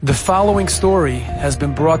The following story has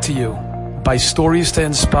been brought to you by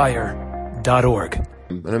StoriesToInspire.org.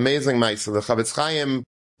 An amazing mice. So the Chavetz Chaim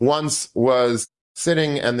once was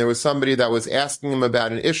sitting and there was somebody that was asking him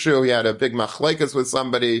about an issue. He had a big machlekes with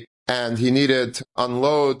somebody and he needed to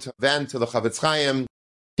unload, vent to the Chavetz Chaim.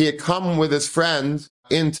 He had come with his friend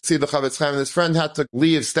in to see the Chavetz Chaim, and his friend had to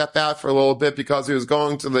leave, step out for a little bit because he was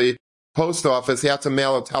going to the post office. He had to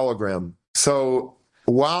mail a telegram. So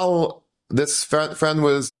while this friend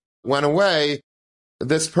went away,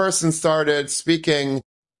 this person started speaking,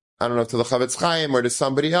 I don't know, to the Chavetz Chaim or to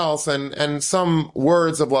somebody else, and some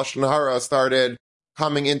words of Lashon Hara started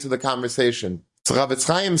coming into the conversation. So Chavetz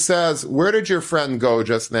Chaim says, "Where did your friend go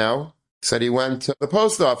just now?" He said he went to the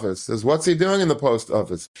post office. Says, "What's he doing in the post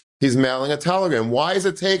office?" "He's mailing a telegram." "Why is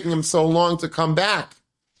it taking him so long to come back?"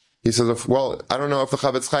 He says, "Well, I don't know if the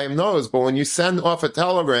Chavetz Chaim knows, but when you send off a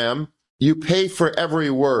telegram, you pay for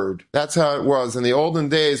every word." That's how it was. In the olden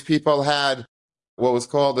days, people had what was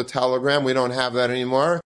called a telegram. We don't have that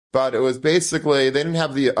anymore. But it was basically, they didn't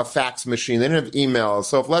have a fax machine. They didn't have emails.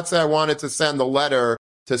 So if, let's say, I wanted to send a letter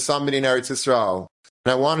to somebody in Eretz Yisrael,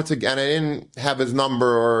 and I didn't have his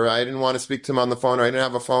number, or I didn't want to speak to him on the phone, or I didn't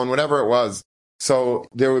have a phone, whatever it was. So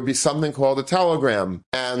there would be something called a telegram.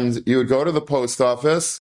 And you would go to the post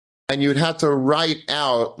office, and you'd have to write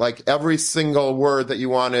out, like, every single word that you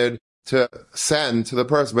wanted to send to the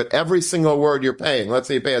person, but every single word you're paying. Let's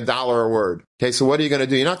say you pay $1 a word. Okay, so what are you going to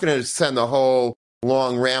do? You're not going to send a whole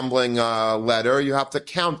long rambling letter. You have to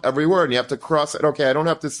count every word, and you have to cross it. Okay, I don't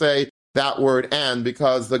have to say that word "and"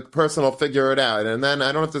 because the person will figure it out. And then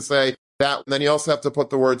I don't have to say that. And then you also have to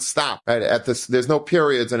put the word "stop." Right? There's no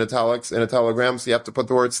periods in italics in a telegram, so you have to put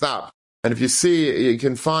the word "stop." And if you see, you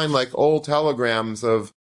can find like old telegrams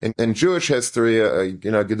in Jewish history.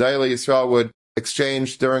 Gedolei Yisrael would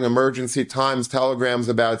exchange during emergency times telegrams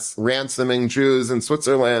about ransoming Jews in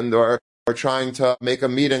Switzerland, or trying to make a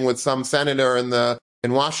meeting with some senator in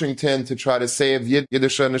Washington to try to save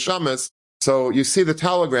Yiddish neshamas. So you see the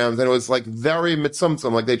telegrams, and it was like very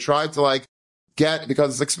mitzumtzum, like they tried to get,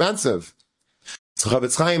 because it's expensive. So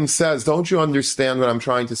Chavetz Chaim says, don't you understand what I'm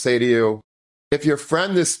trying to say to you? If your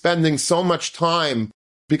friend is spending so much time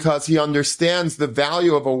because he understands the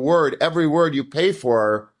value of a word, every word you pay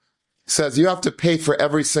for, says you have to pay for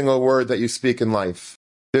every single word that you speak in life.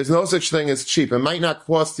 There's no such thing as cheap. It might not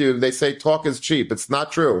cost you. They say talk is cheap. It's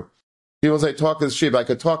not true. People say talk is cheap. I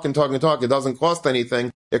could talk and talk and talk. It doesn't cost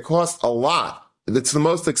anything. It costs a lot. It's the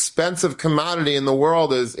most expensive commodity in the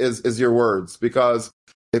world is your words. Because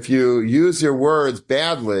if you use your words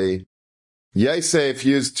badly, Yosef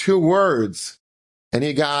used 2 words and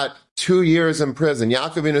he got 2 years in prison.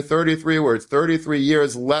 Yaakov Avinu, 33 words, 33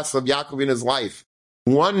 years less of Yaakov Avinu's life.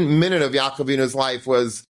 1 minute of Yaakov Avinu's life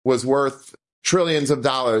was worth trillions of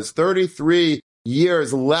dollars. 33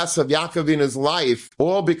 years less of Yaakov Avinu's life,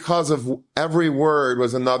 all because of every word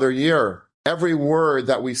was another year. Every word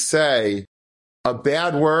that we say, a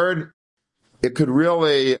bad word, it could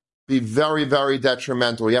really be very, very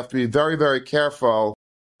detrimental. You have to be very, very careful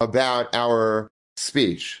about our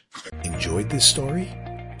speech. Enjoyed this story?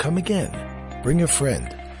 Come again. Bring a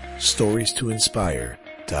friend.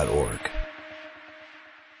 StoriesToInspire.org.